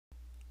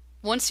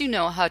Once you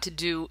know how to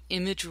do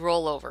image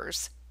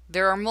rollovers,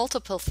 there are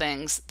multiple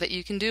things that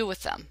you can do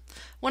with them.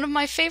 One of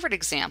my favorite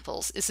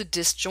examples is a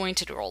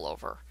disjointed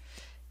rollover.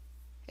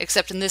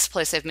 Except in this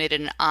place I've made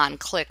it an on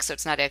click, so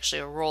it's not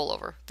actually a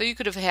rollover. Though you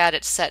could have had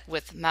it set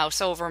with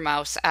mouse over,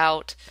 mouse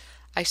out.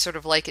 I sort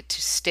of like it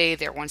to stay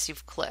there once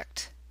you've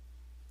clicked.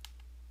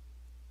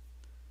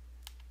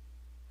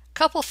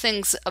 Couple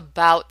things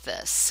about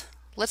this.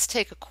 Let's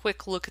take a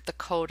quick look at the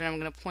code, and I'm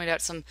going to point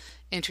out some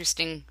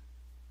interesting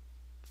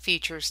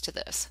features to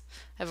this.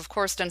 I've of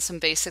course done some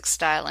basic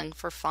styling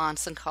for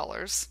fonts and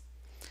colors.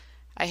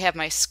 I have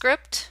my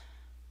script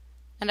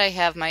and I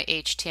have my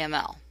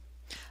HTML.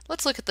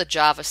 Let's look at the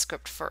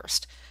JavaScript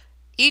first.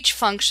 Each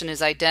function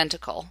is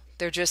identical.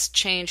 They're just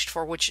changed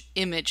for which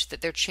image that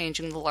they're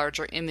changing the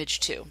larger image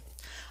to.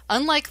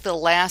 Unlike the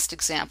last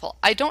example,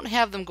 I don't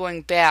have them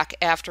going back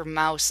after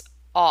mouse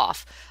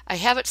off. I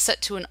have it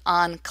set to an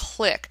on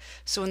click,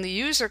 so when the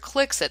user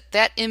clicks it,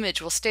 that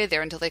image will stay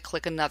there until they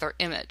click another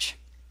image.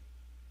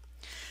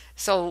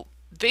 So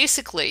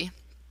basically,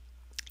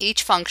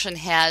 each function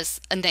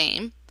has a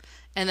name,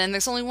 and then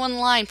there's only one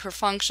line per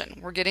function.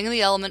 We're getting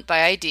the element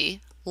by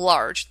ID,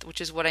 large, which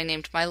is what I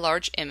named my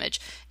large image,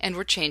 and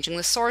we're changing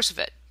the source of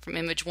it from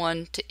image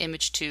 1 to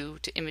image 2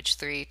 to image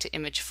 3 to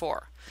image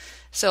 4.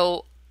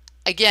 So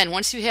again,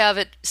 once you have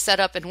it set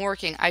up and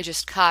working, I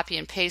just copy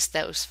and paste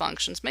those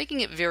functions,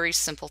 making it very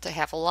simple to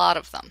have a lot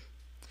of them.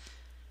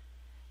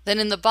 Then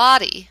in the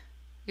body,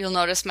 you'll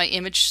notice my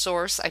image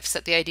source, I've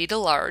set the ID to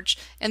large,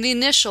 and the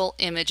initial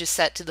image is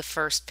set to the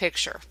first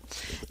picture.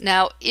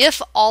 Now,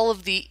 if all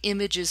of the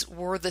images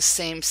were the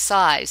same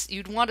size,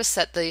 you'd want to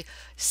set the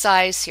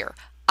size here.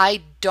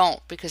 I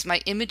don't, because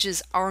my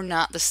images are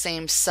not the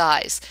same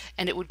size,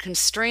 and it would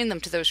constrain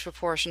them to those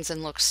proportions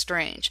and look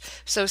strange.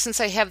 So since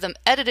I have them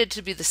edited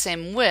to be the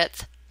same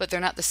width, but they're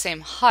not the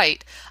same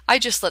height, I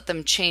just let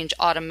them change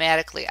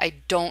automatically. I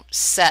don't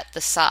set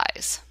the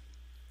size.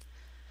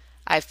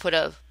 I've put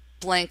a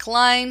blank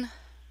line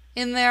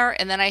in there,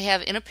 and then I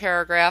have in a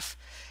paragraph,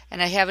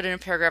 and I have it in a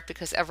paragraph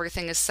because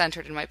everything is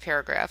centered in my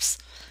paragraphs.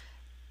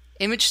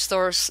 Image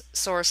source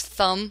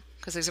thumb,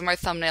 because these are my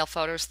thumbnail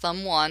photos,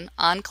 thumb 1,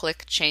 on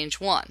click, change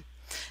 1.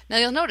 Now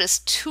you'll notice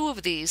 2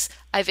 of these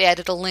I've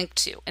added a link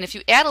to, and if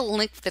you add a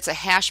link that's a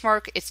hash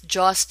mark, it's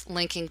just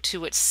linking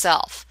to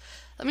itself.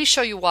 Let me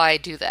show you why I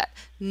do that.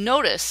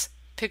 Notice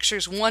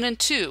pictures 1 and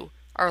 2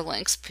 are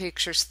links,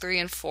 pictures 3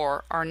 and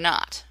 4 are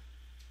not.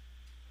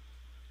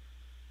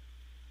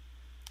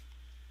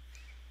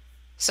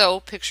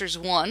 So pictures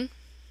 1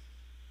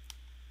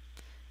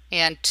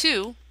 and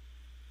 2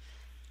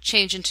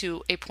 change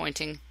into a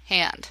pointing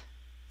hand.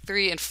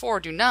 3 and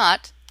 4 do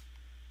not,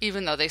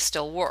 even though they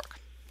still work.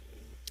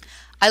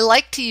 I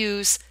like to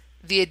use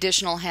the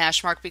additional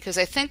hash mark because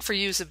I think for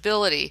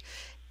usability,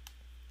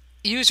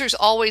 users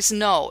always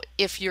know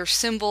if your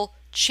symbol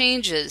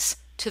changes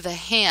to the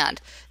hand,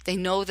 they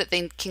know that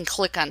they can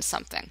click on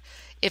something.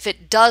 If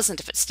it doesn't,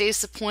 if it stays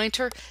the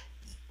pointer,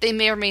 they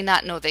may or may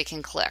not know they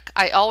can click.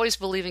 I always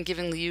believe in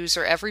giving the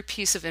user every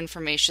piece of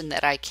information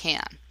that I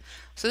can.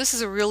 So this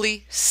is a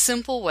really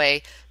simple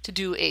way to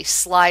do a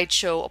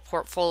slideshow, a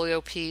portfolio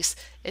piece.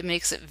 It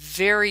makes it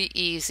very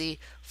easy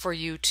for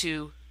you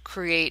to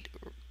create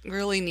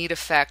really neat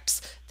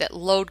effects that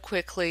load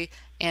quickly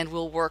and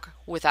will work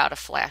without a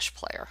Flash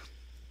player.